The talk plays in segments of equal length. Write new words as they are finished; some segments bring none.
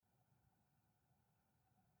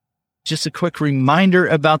just a quick reminder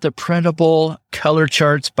about the printable color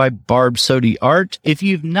charts by Barb Sodi Art. If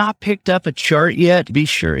you've not picked up a chart yet, be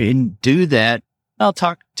sure and do that. I'll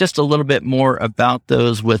talk just a little bit more about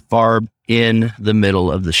those with Barb in the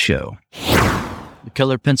middle of the show. The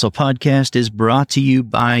Color Pencil Podcast is brought to you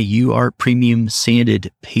by UArt Premium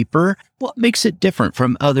Sanded Paper. What makes it different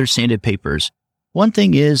from other sanded papers? One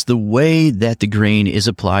thing is the way that the grain is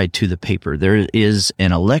applied to the paper. There is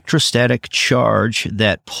an electrostatic charge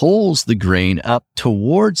that pulls the grain up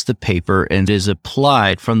towards the paper and is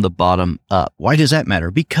applied from the bottom up. Why does that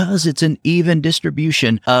matter? Because it's an even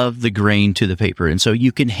distribution of the grain to the paper. And so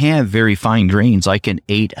you can have very fine grains like an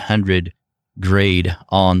 800 grade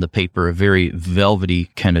on the paper, a very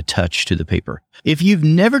velvety kind of touch to the paper. If you've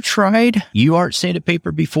never tried UArt sanded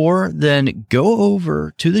paper before, then go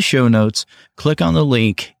over to the show notes, click on the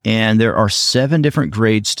link, and there are 7 different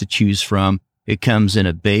grades to choose from. It comes in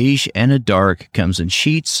a beige and a dark, comes in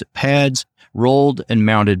sheets, pads, rolled and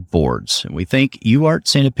mounted boards. And we thank UArt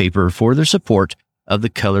sanded paper for their support of the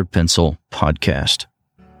Colored Pencil Podcast.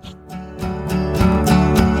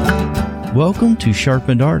 Welcome to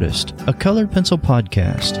Sharpened Artist, a colored pencil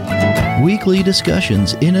podcast. Weekly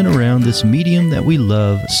discussions in and around this medium that we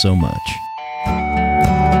love so much.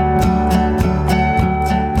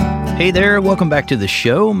 Hey there, welcome back to the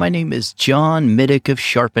show. My name is John Middick of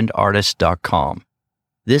SharpenedArtist.com.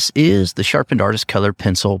 This is the Sharpened Artist Colored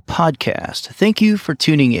Pencil Podcast. Thank you for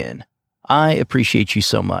tuning in. I appreciate you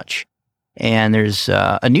so much. And there's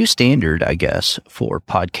a new standard, I guess, for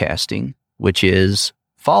podcasting, which is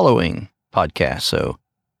following podcast. So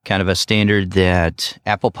kind of a standard that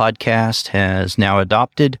Apple Podcast has now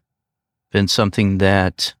adopted. Been something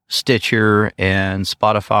that Stitcher and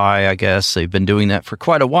Spotify, I guess, they've been doing that for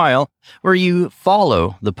quite a while, where you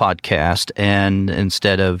follow the podcast and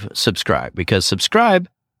instead of subscribe, because subscribe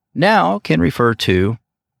now can refer to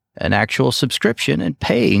an actual subscription and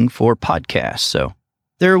paying for podcasts. So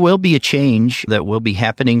there will be a change that will be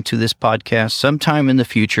happening to this podcast sometime in the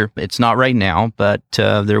future. It's not right now, but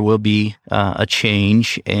there will be a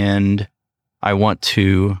change. And I want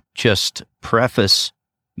to just preface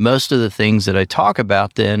most of the things that I talk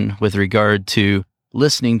about then with regard to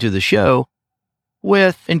listening to the show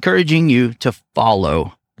with encouraging you to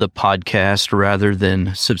follow the podcast rather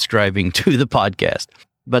than subscribing to the podcast.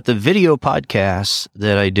 But the video podcasts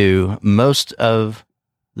that I do, most of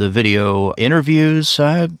the video interviews,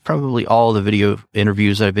 probably all the video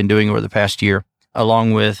interviews that I've been doing over the past year,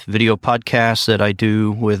 along with video podcasts that I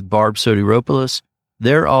do with Barb Sodi,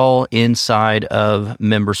 they're all inside of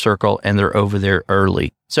Member Circle and they're over there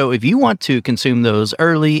early. So if you want to consume those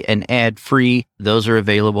early and ad-free, those are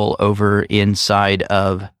available over inside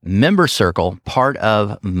of Member Circle, part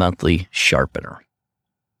of Monthly Sharpener.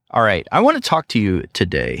 All right, I want to talk to you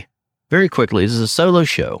today very quickly. This is a solo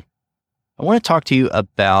show. I want to talk to you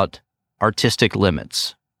about artistic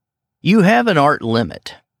limits. You have an art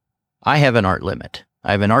limit. I have an art limit.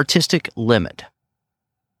 I have an artistic limit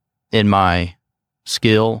in my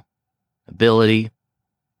skill, ability,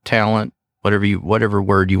 talent, whatever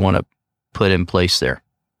word you want to put in place there.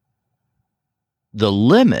 The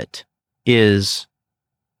limit is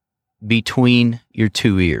between your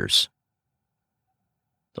 2 ears.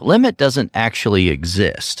 The limit doesn't actually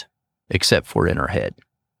exist except for in our head.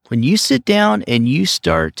 When you sit down and you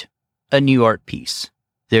start a new art piece,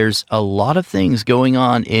 there's a lot of things going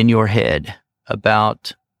on in your head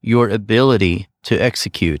about your ability to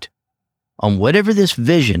execute on whatever this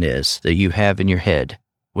vision is that you have in your head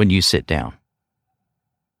when you sit down.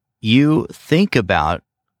 You think about,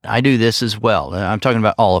 I do this as well. I'm talking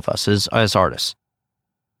about all of us as artists.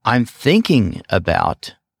 I'm thinking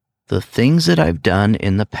about the things that I've done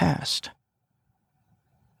in the past.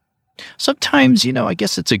 Sometimes, I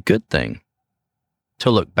guess it's a good thing to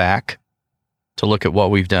look back, to look at what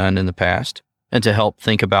we've done in the past, and to help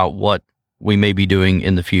think about what we may be doing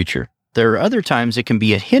in the future. There are other times it can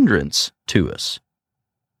be a hindrance to us.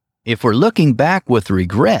 If we're looking back with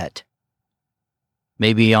regret,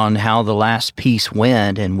 maybe on how the last piece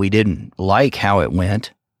went and we didn't like how it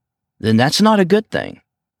went, then that's not a good thing.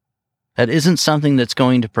 That isn't something that's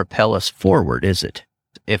going to propel us forward, is it?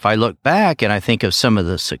 If I look back and I think of some of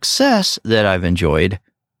the success that I've enjoyed,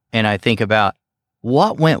 and I think about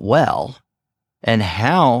what went well and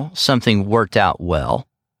how something worked out well,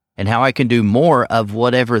 and how I can do more of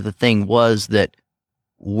whatever the thing was that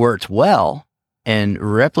worked well and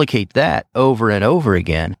replicate that over and over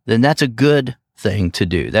again, then that's a good thing to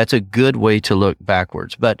do. That's a good way to look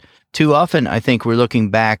backwards. But too often, I think we're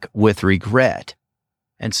looking back with regret.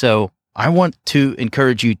 And so I want to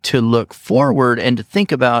encourage you to look forward and to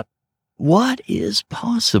think about what is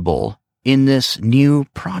possible in this new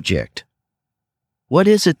project? What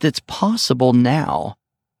is it that's possible now?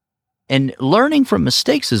 And learning from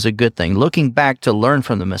mistakes is a good thing. Looking back to learn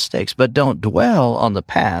from the mistakes, but don't dwell on the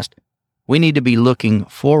past. We need to be looking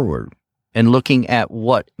forward and looking at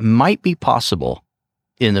what might be possible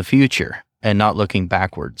in the future and not looking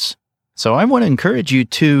backwards. So I want to encourage you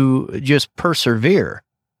to just persevere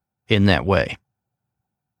in that way.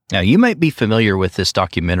 Now, you might be familiar with this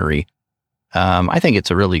documentary. I think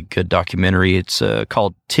it's a really good documentary. It's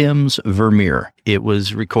called Tim's Vermeer. It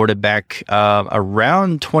was recorded back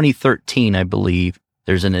around 2013, I believe.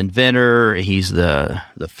 There's an inventor. He's the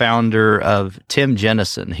founder of Tim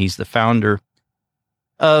Jennison. He's the founder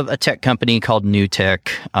of a tech company called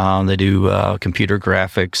NewTek. They do computer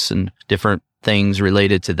graphics and different things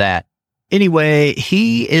related to that. Anyway,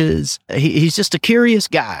 he's just a curious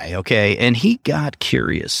guy, okay? And he got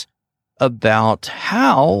curious about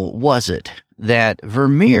how was it that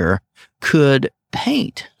Vermeer could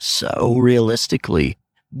paint so realistically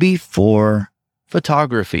before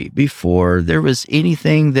photography, before there was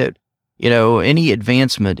anything that, any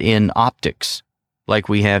advancement in optics like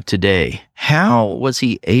we have today. How was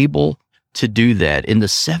he able to do that in the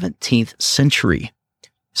 17th century?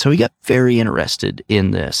 So he got very interested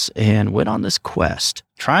in this and went on this quest,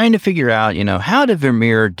 trying to figure out, how did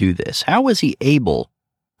Vermeer do this? How was he able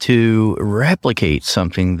to replicate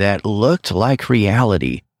something that looked like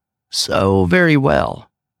reality so very well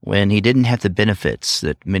when he didn't have the benefits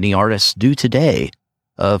that many artists do today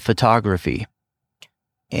of photography?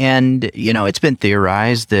 And, it's been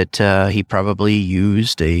theorized that he probably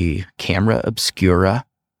used a camera obscura.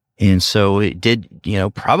 And so it did,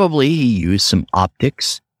 probably he used some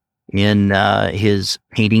optics in his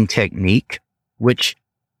painting technique, which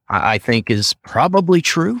I think is probably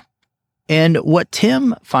true. And what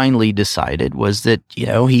Tim finally decided was that,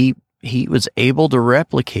 he was able to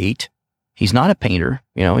replicate. He's not a painter,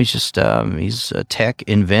 he's just, he's a tech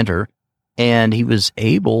inventor. And he was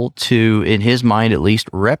able to, in his mind at least,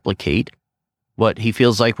 replicate what he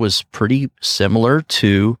feels like was pretty similar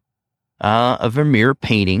to a Vermeer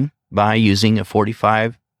painting by using a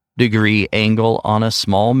 45-degree angle on a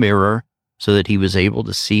small mirror so that he was able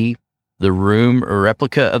to see the room, a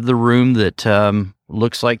replica of the room that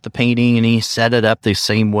looks like the painting, and he set it up the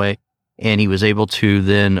same way. And he was able to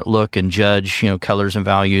then look and judge, colors and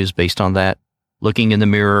values based on that, looking in the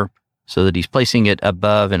mirror so that he's placing it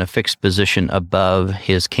above in a fixed position above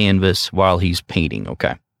his canvas while he's painting.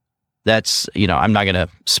 Okay. That's, I'm not going to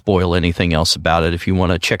spoil anything else about it if you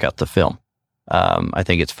want to check out the film. I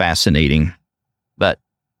think it's fascinating, but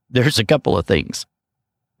there's a couple of things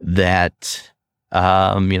that,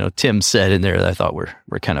 Tim said in there that I thought were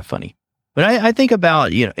kind of funny. But I think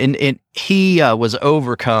about, and he was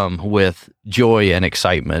overcome with joy and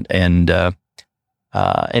excitement, and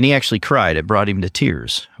he actually cried. It brought him to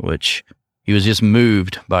tears, which he was just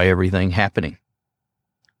moved by everything happening.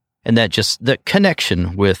 And that just, the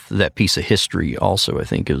connection with that piece of history also, I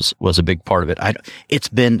think, was a big part of it. It's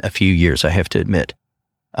been a few years, I have to admit,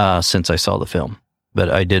 since I saw the film, but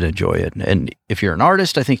I did enjoy it. And if you're an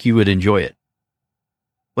artist, I think you would enjoy it.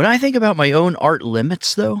 When I think about my own art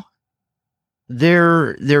limits, though,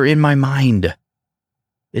 they're in my mind.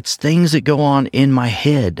 It's things that go on in my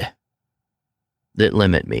head that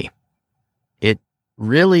limit me. It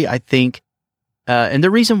really, I think, and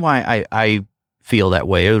the reason why I feel that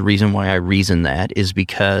way, or the reason why I reason that, is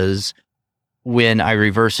because when I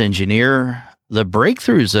reverse engineer the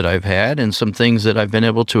breakthroughs that I've had and some things that I've been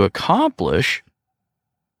able to accomplish,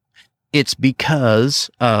 it's because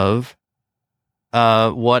of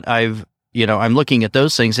what I'm looking at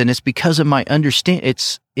those things, and it's because of my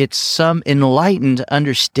it's some enlightened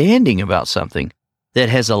understanding about something that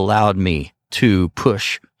has allowed me to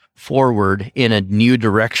push forward in a new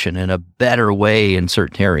direction, in a better way in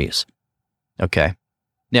certain areas. Okay.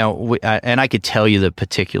 Now, and I could tell you the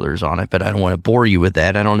particulars on it, but I don't want to bore you with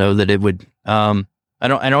that. I don't know that it would, I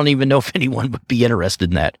don't even know if anyone would be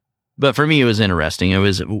interested in that. But for me, it was interesting. It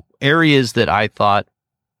was areas that I thought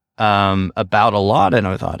about a lot, and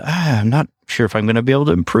I thought, I'm not sure if I'm going to be able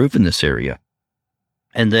to improve in this area.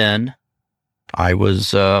 And then I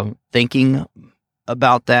was thinking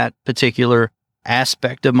about that particular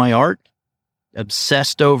aspect of my art,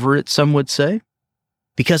 obsessed over it, some would say,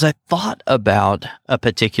 because I thought about a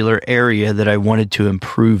particular area that I wanted to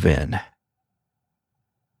improve in.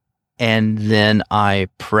 And then I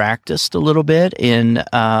practiced a little bit in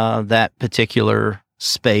that particular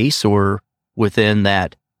space or within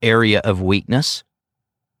that area of weakness.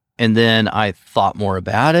 And then I thought more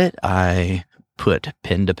about it. I put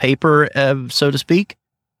pen to paper, so to speak.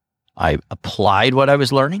 I applied what I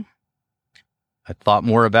was learning. I thought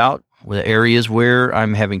more about the areas where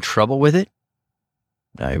I'm having trouble with it,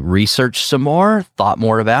 I researched some more, thought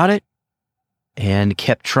more about it, and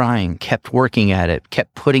kept trying, kept working at it,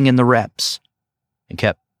 kept putting in the reps, and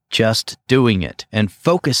kept just doing it and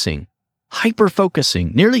focusing,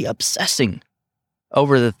 hyper-focusing, nearly obsessing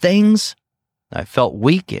over the things I felt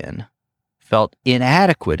weak in, felt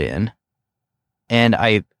inadequate in, and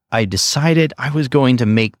I decided I was going to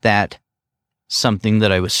make that something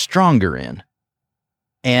that I was stronger in.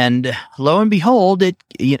 And lo and behold, it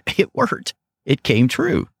worked. It came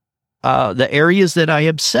true. The areas that I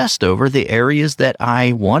obsessed over, the areas that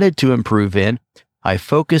I wanted to improve in, I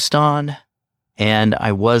focused on, and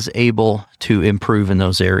I was able to improve in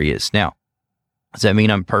those areas. Now, does that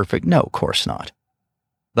mean I'm perfect? No, of course not.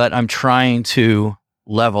 But I'm trying to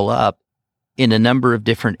level up in a number of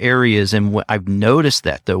different areas. And I've noticed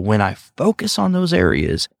that, though, when I focus on those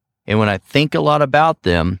areas and when I think a lot about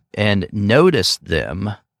them and notice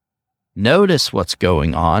them, notice what's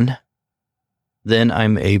going on, then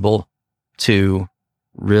I'm able to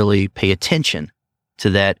really pay attention to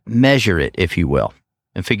that, measure it, if you will,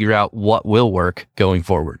 and figure out what will work going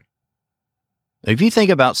forward. If you think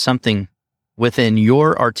about something within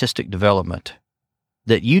your artistic development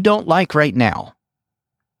that you don't like right now,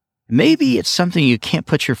 maybe it's something you can't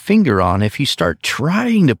put your finger on. If you start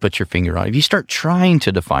trying to put your finger on it, if you start trying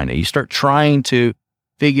to define it, you start trying to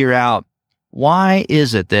figure out, why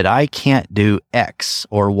is it that I can't do X?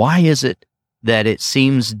 Or why is it that it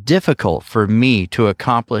seems difficult for me to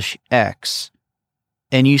accomplish X?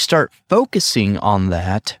 And you start focusing on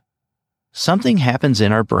that, something happens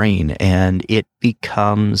in our brain and it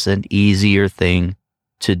becomes an easier thing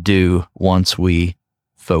to do once we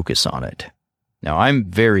focus on it. Now, I'm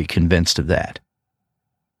very convinced of that.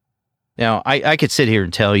 Now, I could sit here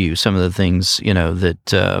and tell you some of the things,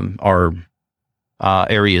 that are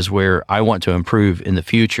areas where I want to improve in the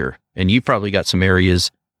future. And you've probably got some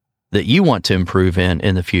areas that you want to improve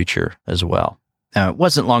in the future as well. Now, it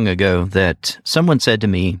wasn't long ago that someone said to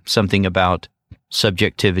me something about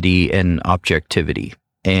subjectivity and objectivity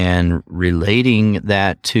and relating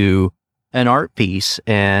that to an art piece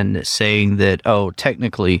and saying that, oh,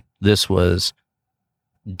 technically this was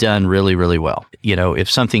done really, really well. If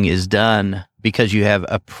something is done because you have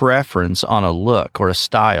a preference on a look or a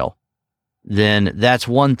style, then that's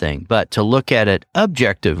one thing. But to look at it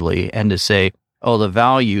objectively and to say, oh, the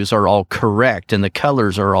values are all correct and the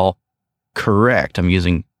colors are all correct. I'm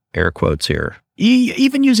using air quotes here.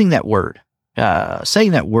 Even using that word,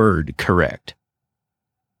 saying that word correct,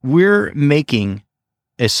 we're making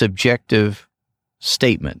a subjective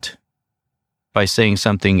statement by saying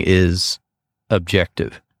something is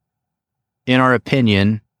objective. In our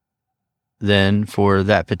opinion, then for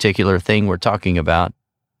that particular thing we're talking about,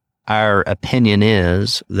 our opinion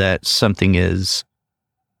is that something is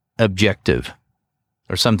objective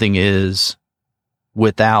or something is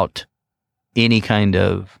without any kind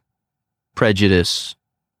of prejudice,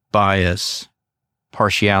 bias,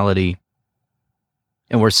 partiality.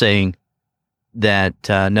 And we're saying that,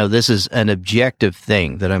 no, this is an objective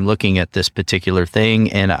thing, that I'm looking at this particular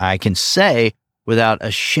thing, and I can say without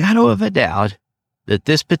a shadow of a doubt that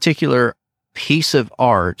this particular piece of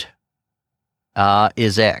art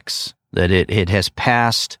is X, that it has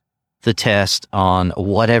passed the test on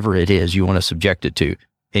whatever it is you want to subject it to.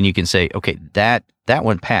 And you can say, okay, that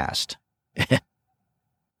one passed.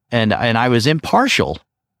 and I was impartial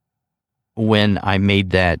when I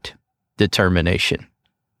made that determination.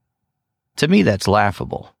 To me, that's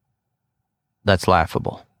laughable. That's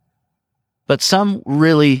laughable. But some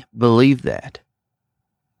really believe that.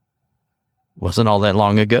 Wasn't all that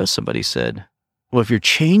long ago, somebody said, well, if you're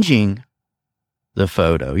changing the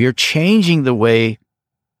photo, you're changing the way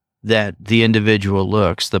that the individual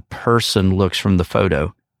looks, the person looks from the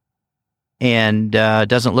photo, and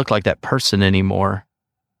doesn't look like that person anymore,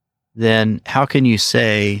 then how can you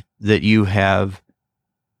say that you have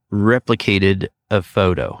replicated a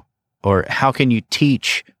photo? Or how can you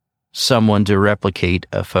teach someone to replicate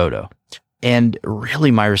a photo? And really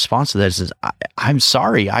my response to that is I'm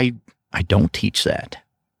sorry, I don't teach that.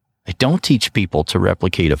 I don't teach people to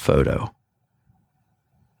replicate a photo.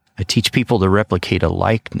 I teach people to replicate a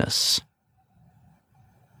likeness.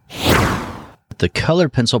 The Color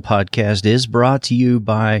Pencil Podcast is brought to you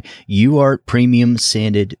by UArt Premium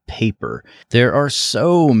Sanded Paper. There are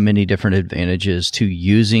so many different advantages to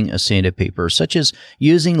using a sanded paper, such as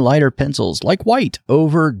using lighter pencils like white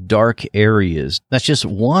over dark areas. That's just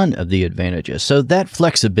one of the advantages. So that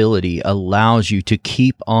flexibility allows you to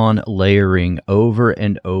keep on layering over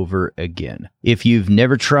and over again. If you've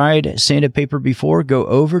never tried sanded paper before, go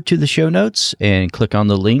over to the show notes and click on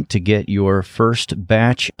the link to get your first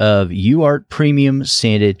batch of UART Premium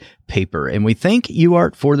Sanded Paper. And we thank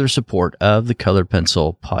UART for their support of the Colored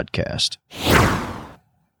Pencil podcast.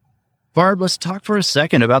 Barb, let's talk for a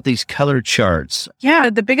second about these color charts.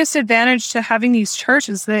 Yeah, the biggest advantage to having these charts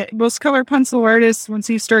is that most colored pencil artists, once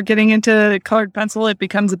you start getting into colored pencil, it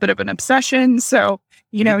becomes a bit of an obsession. So,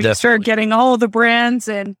 Definitely. You start getting all of the brands,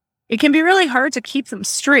 and it can be really hard to keep them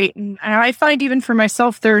straight. And I find even for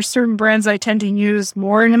myself, there are certain brands I tend to use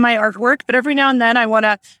more in my artwork, but every now and then I want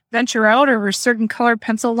to venture out, or a certain colored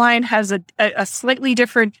pencil line has a slightly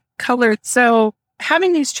different color. So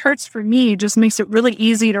having these charts for me just makes it really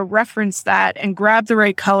easy to reference that and grab the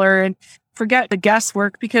right color and forget the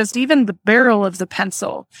guesswork, because even the barrel of the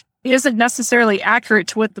pencil isn't necessarily accurate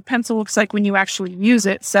to what the pencil looks like when you actually use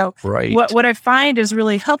it. So right. What I find is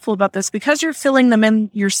really helpful about this, because you're filling them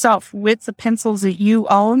in yourself with the pencils that you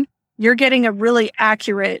own, you're getting a really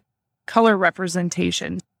accurate color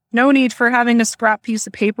representation. No need for having a scrap piece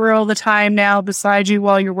of paper all the time now beside you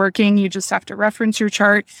while you're working. You just have to reference your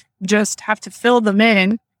chart, just have to fill them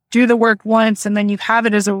in, do the work once, and then you have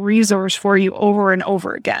it as a resource for you over and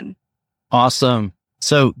over again. Awesome.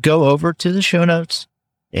 So go over to the show notes,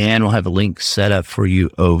 and we'll have a link set up for you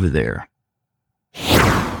over there.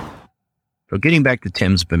 So getting back to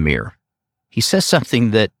Tim's Bamir, he says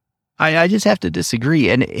something that I just have to disagree,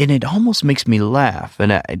 and it almost makes me laugh.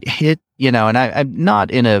 And I'm not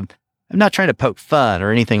trying to poke fun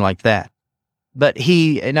or anything like that. But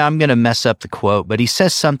I'm going to mess up the quote, but he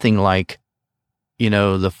says something like,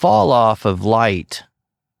 the fall off of light,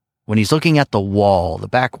 when he's looking at the wall, the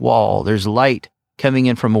back wall, there's light coming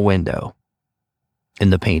in from a window in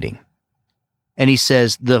the painting. And he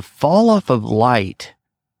says the fall off of light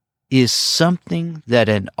is something that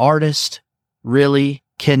an artist really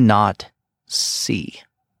cannot see.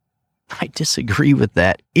 I disagree with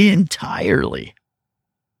that entirely.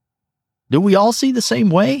 Do we all see the same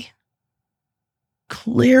way?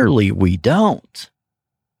 Clearly we don't.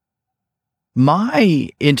 My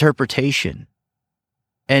interpretation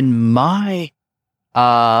and my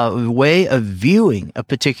way of viewing a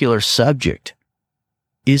particular subject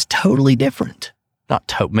is totally different.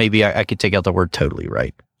 Maybe I could take out the word totally,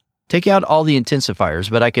 right? Take out all the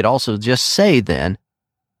intensifiers, but I could also just say then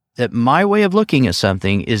that my way of looking at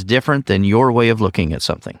something is different than your way of looking at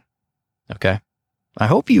something. Okay? I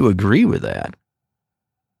hope you agree with that.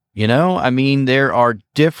 There are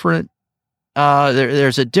different,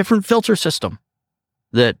 there's a different filter system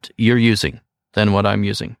that you're using than what I'm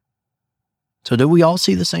using. So do we all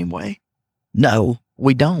see the same way? No,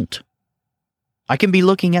 we don't. I can be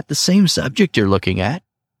looking at the same subject you're looking at.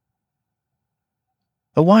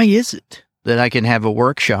 But why is it that I can have a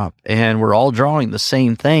workshop and we're all drawing the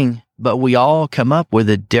same thing, but we all come up with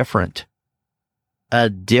a different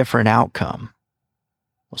outcome?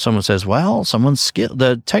 Well, someone says, well,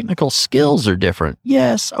 the technical skills are different.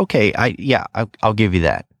 Yes. Okay. I'll give you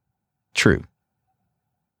that. True.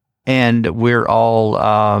 And we're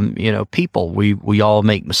all, people. We all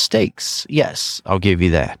make mistakes. Yes. I'll give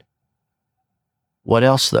you that. What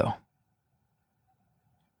else though?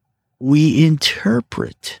 We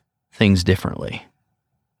interpret things differently.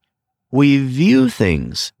 We view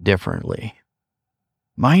things differently.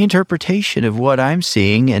 My interpretation of what I'm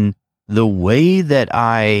seeing and the way that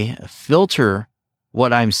I filter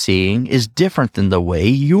what I'm seeing is different than the way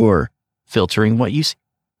you're filtering what you see.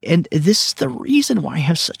 And this is the reason why I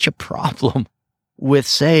have such a problem with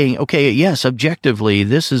saying, okay, yes, objectively,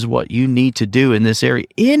 this is what you need to do in this area.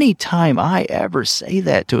 Anytime I ever say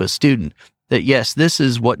that to a student, that yes, this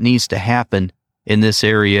is what needs to happen in this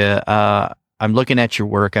area, I'm looking at your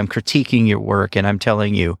work, I'm critiquing your work, and I'm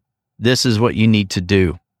telling you, this is what you need to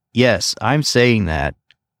do. Yes, I'm saying that.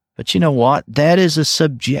 But you know what? That is a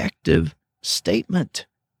subjective statement.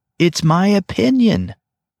 It's my opinion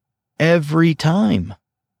every time.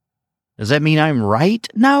 Does that mean I'm right?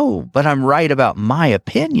 No, but I'm right about my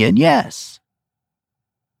opinion, yes.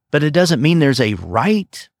 But it doesn't mean there's a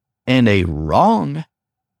right and a wrong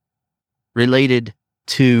related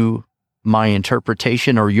to my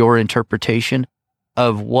interpretation or your interpretation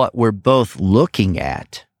of what we're both looking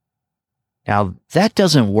at. Now, that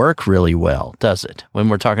doesn't work really well, does it? When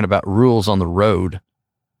we're talking about rules on the road,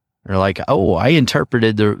 they're like, oh, I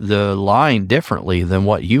interpreted the line differently than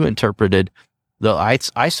what you interpreted. I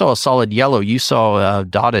saw a solid yellow. You saw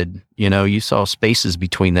dotted, you saw spaces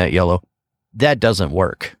between that yellow. That doesn't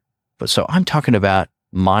work. But so I'm talking about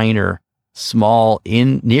minor, small,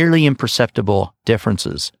 nearly imperceptible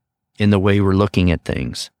differences in the way we're looking at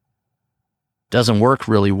things. doesn't work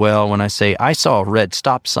really well when I say, I saw a red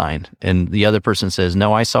stop sign, and the other person says,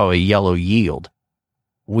 no, I saw a yellow yield.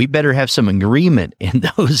 We better have some agreement in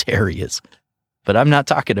those areas. But I'm not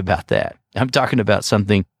talking about that. I'm talking about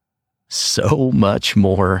something so much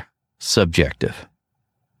more subjective.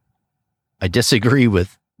 I disagree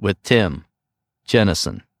with Tim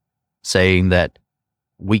Jennison saying that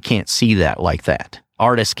we can't see that like that.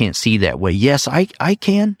 Artists can't see that way. Yes, I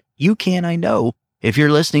can. You can, I know. If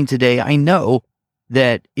you're listening today, I know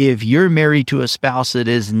that if you're married to a spouse that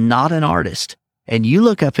is not an artist, and you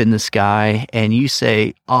look up in the sky and you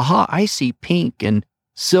say, aha, I see pink and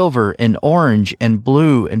silver and orange and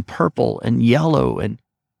blue and purple and yellow, and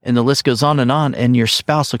the list goes on, and your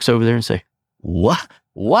spouse looks over there and say, what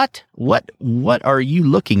are you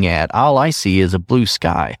looking at? All I see is a blue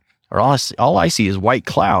sky, or all I see is white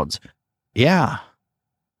clouds. Yeah.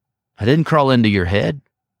 I didn't crawl into your head.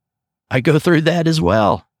 I go through that as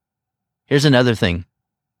well. Here's another thing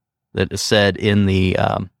that is said in the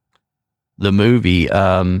movie.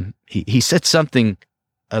 He said something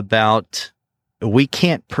about we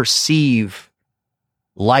can't perceive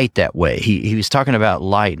light that way. He was talking about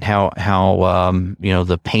light and how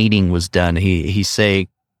the painting was done. He's saying,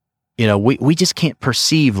 we just can't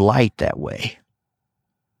perceive light that way.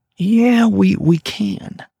 Yeah, we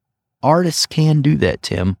can. Artists can do that,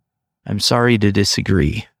 Tim. I'm sorry to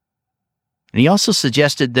disagree. And he also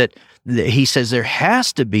suggested that he says there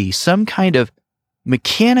has to be some kind of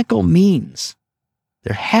mechanical means.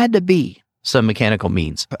 There had to be some mechanical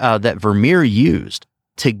means that Vermeer used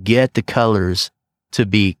to get the colors to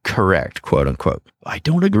be correct, quote unquote. I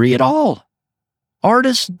don't agree at all.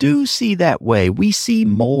 Artists do see that way. We see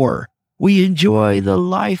more. We enjoy the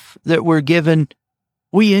life that we're given.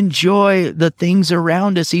 We enjoy the things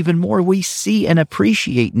around us even more. We see and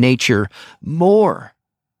appreciate nature more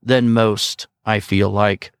than most, I feel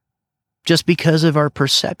like, just because of our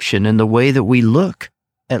perception and the way that we look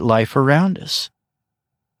at life around us.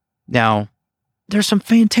 Now, there's some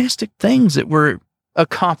fantastic things that were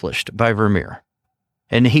accomplished by Vermeer,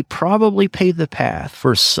 and he probably paved the path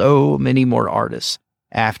for so many more artists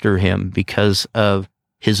after him because of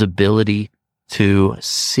his ability to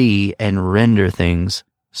see and render things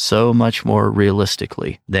so much more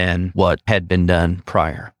realistically than what had been done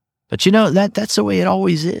prior. But that's the way it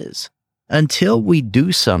always is. Until we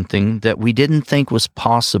do something that we didn't think was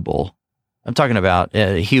possible, I'm talking about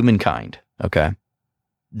humankind, okay?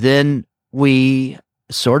 Then we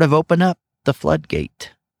sort of open up the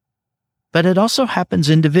floodgate. But it also happens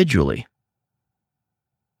individually.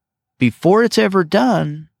 Before it's ever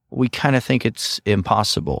done, we kind of think it's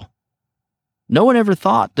impossible. No one ever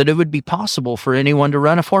thought that it would be possible for anyone to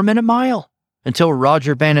run a 4-minute mile until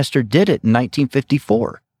Roger Bannister did it in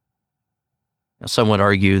 1954. Now, some would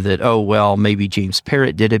argue that, maybe James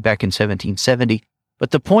Parrott did it back in 1770. But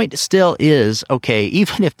the point still is, okay,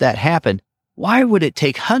 even if that happened, why would it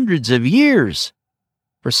take hundreds of years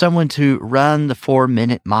for someone to run the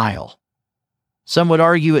 4-minute mile? Some would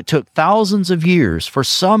argue it took thousands of years for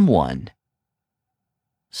somebody,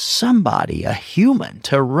 a human,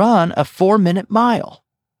 to run a 4-minute mile.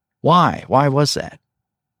 Why? Why was that?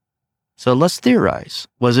 So let's theorize.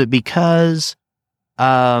 Was it because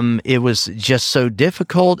it was just so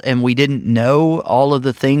difficult and we didn't know all of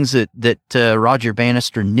the things that Roger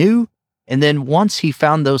Bannister knew? And then once he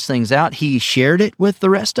found those things out, he shared it with the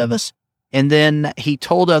rest of us. And then he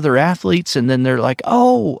told other athletes, and then they're like,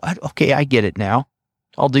 oh, okay, I get it now.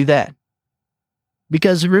 I'll do that.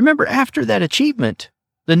 Because remember, after that achievement,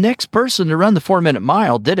 the next person to run the 4-minute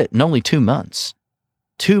mile did it in only 2 months.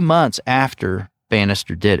 2 months after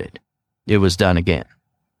Bannister did it, it was done again.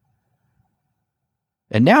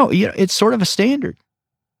 And now, it's sort of a standard.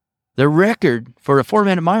 The record for a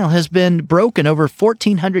 4-minute mile has been broken over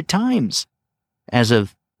 1,400 times as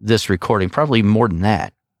of this recording, probably more than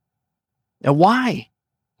that. Now, why?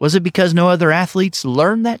 Was it because no other athletes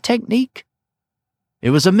learned that technique? It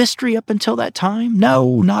was a mystery up until that time?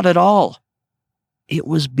 No, not at all. It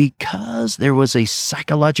was because there was a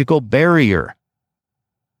psychological barrier.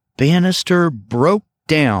 Bannister broke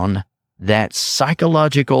down that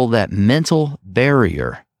psychological, that mental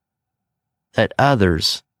barrier that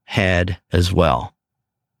others had as well.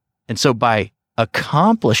 And so by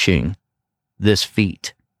accomplishing this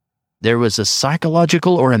feat, there was a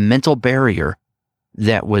psychological or a mental barrier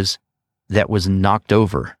that was knocked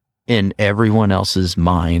over in everyone else's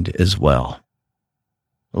mind as well.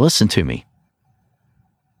 Listen to me.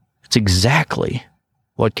 It's exactly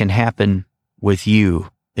what can happen with you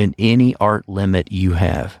in any art limit you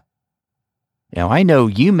have. Now, I know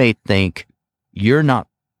you may think you're not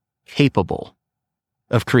capable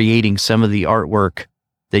of creating some of the artwork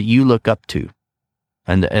that you look up to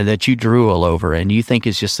and that you drool over and you think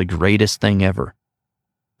is just the greatest thing ever.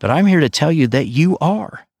 But I'm here to tell you that you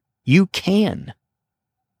can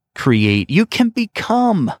create, you can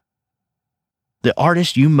become the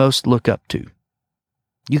artist you most look up to.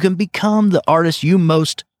 You can become the artist you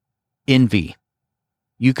most envy.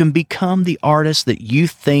 You can become the artist that you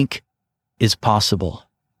think is possible.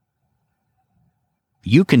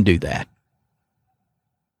 You can do that.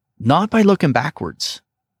 Not by looking backwards,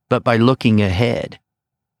 but by looking ahead.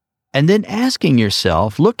 And then asking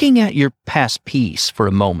yourself, looking at your past piece for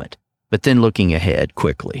a moment, but then looking ahead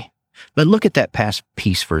quickly. But look at that past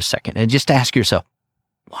piece for a second and just ask yourself,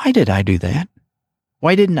 why did I do that?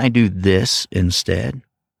 Why didn't I do this instead?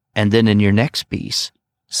 And then in your next piece,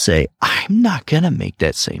 say, I'm not going to make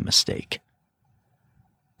that same mistake.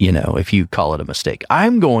 If you call it a mistake,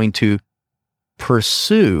 I'm going to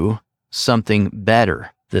pursue something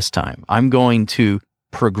better this time. I'm going to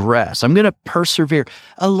progress. I'm going to persevere.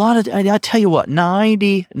 I tell you what,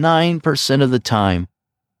 99% of the time,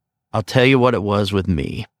 I'll tell you what it was with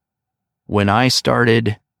me. When I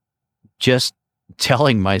started just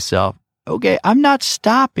telling myself, okay, I'm not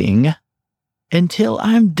stopping until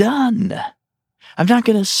I'm done. I'm not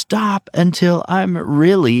going to stop until I'm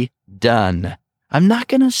really done. I'm not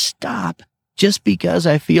going to stop just because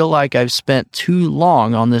I feel like I've spent too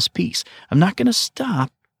long on this piece. I'm not going to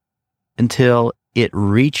stop until it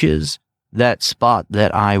reaches that spot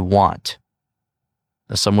that I want.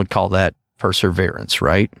 Now, some would call that perseverance,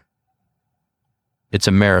 right? It's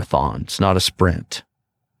a marathon. It's not a sprint.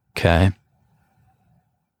 Okay?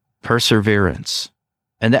 Perseverance.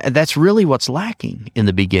 And that's really what's lacking in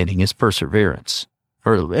the beginning is perseverance.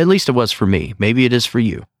 Or at least it was for me. Maybe it is for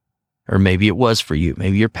you. Or maybe it was for you.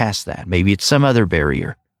 Maybe you're past that. Maybe it's some other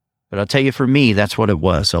barrier. But I'll tell you, for me, that's what it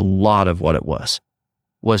was. A lot of what it was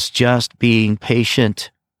just being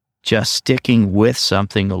patient, just sticking with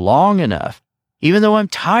something long enough. Even though I'm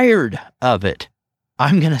tired of it,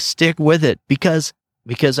 I'm going to stick with it because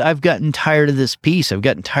I've gotten tired of this piece. I've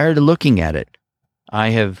gotten tired of looking at it. I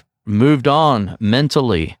have moved on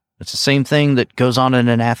mentally. It's the same thing that goes on in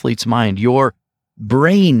an athlete's mind. Your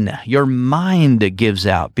brain, your mind gives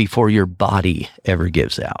out before your body ever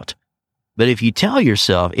gives out. But if you tell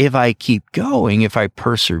yourself, if I keep going, if I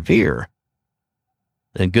persevere,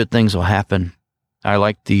 then good things will happen. I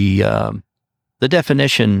like the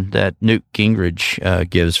definition that Newt Gingrich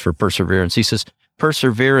gives for perseverance. He says,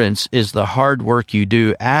 perseverance is the hard work you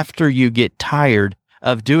do after you get tired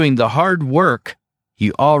of doing the hard work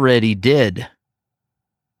you already did.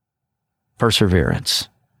 Perseverance.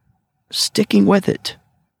 Sticking with it.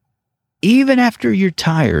 Even after you're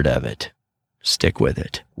tired of it, stick with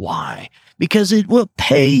it. Why? Because it will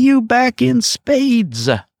pay you back in spades.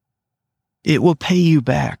 It will pay you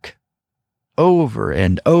back over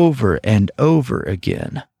and over and over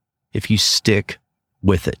again if you stick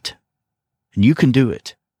with it. And you can do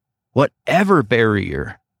it. Whatever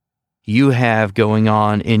barrier you have going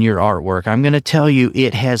on in your artwork, I'm going to tell you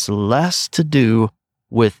it has less to do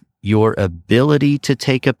with your ability to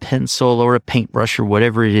take a pencil or a paintbrush or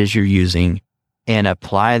whatever it is you're using and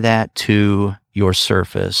apply that to your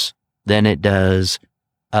surface than it does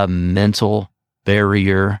a mental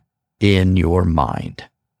barrier in your mind.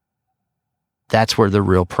 That's where the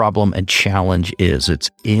real problem and challenge is. It's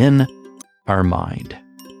in our mind.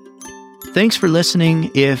 Thanks for listening.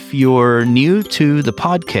 If you're new to the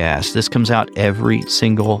podcast, this comes out every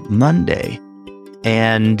single Monday.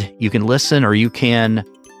 And you can listen or you can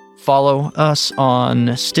follow us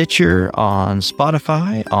on Stitcher, on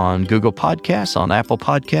Spotify, on Google Podcasts, on Apple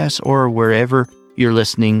Podcasts, or wherever you're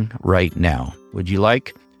listening right now. Would you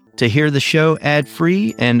like to hear the show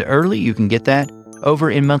ad-free and early? You can get that over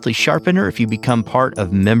in Monthly Sharpener if you become part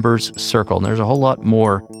of Members Circle. And there's a whole lot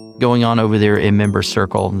more going on over there in Members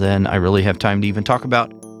Circle than I really have time to even talk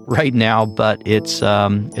about right now, but it's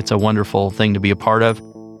a wonderful thing to be a part of.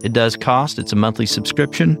 It does cost. It's a monthly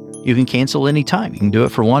subscription. You can cancel anytime. You can do it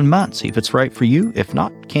for 1 month. See if it's right for you. If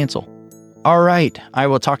not, cancel. All right. I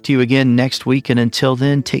will talk to you again next week. And until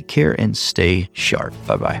then, take care and stay sharp.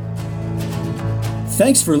 Bye-bye.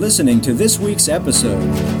 Thanks for listening to this week's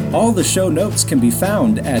episode. All the show notes can be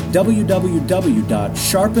found at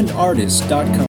www.sharpenedartist.com.